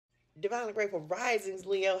Divinely Grateful Risings,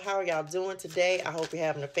 Leo. How are y'all doing today? I hope you're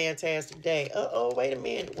having a fantastic day. Uh-oh, wait a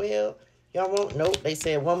minute. Well, y'all won't. Nope, they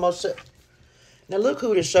said one more shot. Now look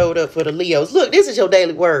who just showed up for the Leos. Look, this is your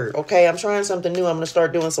daily word, okay? I'm trying something new. I'm going to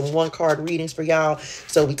start doing some one-card readings for y'all.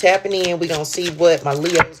 So we tapping in. We going to see what my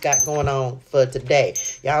Leos got going on for today.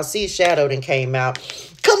 Y'all see Shadow then came out.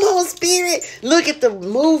 Come on, Spirit. Look at the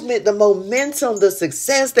movement, the momentum, the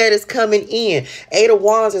success that is coming in. Eight of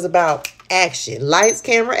Wands is about action. Lights,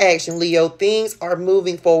 camera, action, Leo. Things are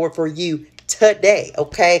moving forward for you today,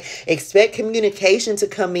 okay? Expect communication to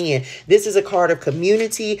come in. This is a card of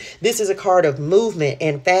community. This is a card of movement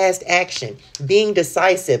and fast action, being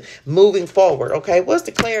decisive, moving forward, okay? What's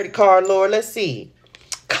the clarity card, Lord? Let's see.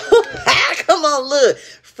 Come on, look.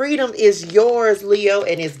 Freedom is yours, Leo,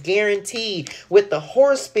 and it's guaranteed with the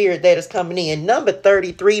horse spirit that is coming in. Number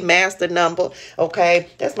 33, master number, okay?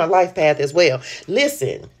 That's my life path as well.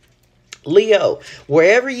 Listen. Leo,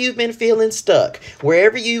 wherever you've been feeling stuck,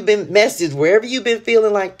 wherever you've been messaged, wherever you've been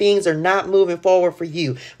feeling like things are not moving forward for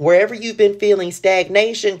you, wherever you've been feeling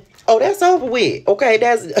stagnation, oh, that's over with. Okay,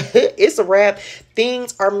 that's it's a wrap.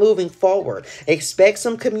 Things are moving forward. Expect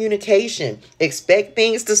some communication. Expect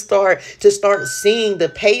things to start seeing the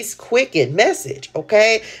pace quicken message.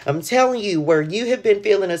 Okay, I'm telling you, where you have been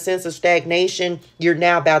feeling a sense of stagnation, you're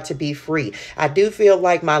now about to be free. I do feel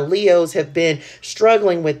like my Leos have been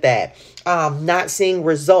struggling with that. Not seeing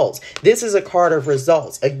results. This is a card of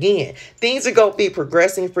results. Again, things are going to be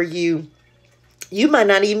progressing for you. You might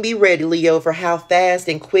not even be ready, Leo, for how fast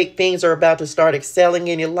and quick things are about to start excelling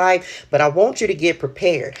in your life. But I want you to get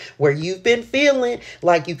prepared. Where you've been feeling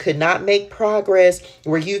like you could not make progress,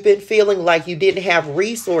 where you've been feeling like you didn't have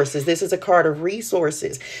resources. This is a card of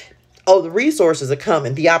resources. Oh, the resources are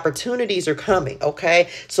coming. The opportunities are coming, okay?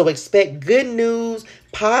 So expect good news,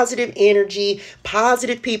 positive energy,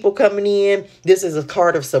 positive people coming in. This is a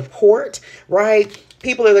card of support, right?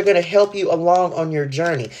 People that are going to help you along on your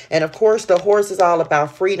journey. And of course, the horse is all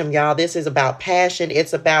about freedom, y'all. This is about passion.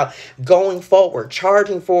 It's about going forward.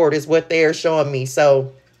 Charging forward is what they're showing me.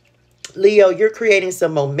 So Leo, you're creating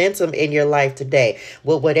some momentum in your life today.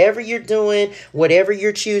 Well, whatever you're doing, whatever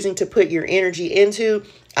you're choosing to put your energy into,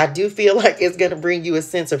 I do feel like it's going to bring you a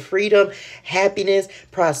sense of freedom, happiness,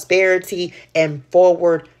 prosperity, and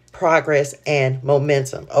forward progress and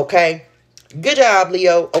momentum. Okay? Good job,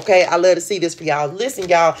 Leo. Okay, I love to see this for y'all. Listen,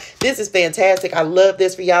 y'all, this is fantastic. I love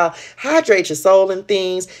this for y'all. Hydrate your soul and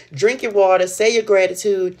things. Drink your water. Say your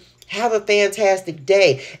gratitude. Have a fantastic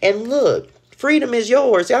day. And look, freedom is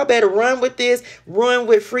yours. Y'all better run with this. Run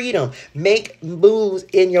with freedom. Make moves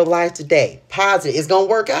in your life today. Positive. It's going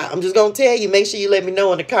to work out. I'm just going to tell you. Make sure you let me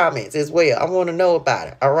know in the comments as well. I want to know about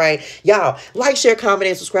it. All right. Y'all, like, share, comment,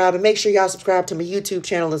 and subscribe. And make sure y'all subscribe to my YouTube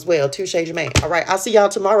channel as well. Two Shades of Man. All right. I'll see y'all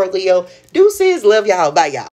tomorrow, Leo. Deuces. Love y'all. Bye, y'all.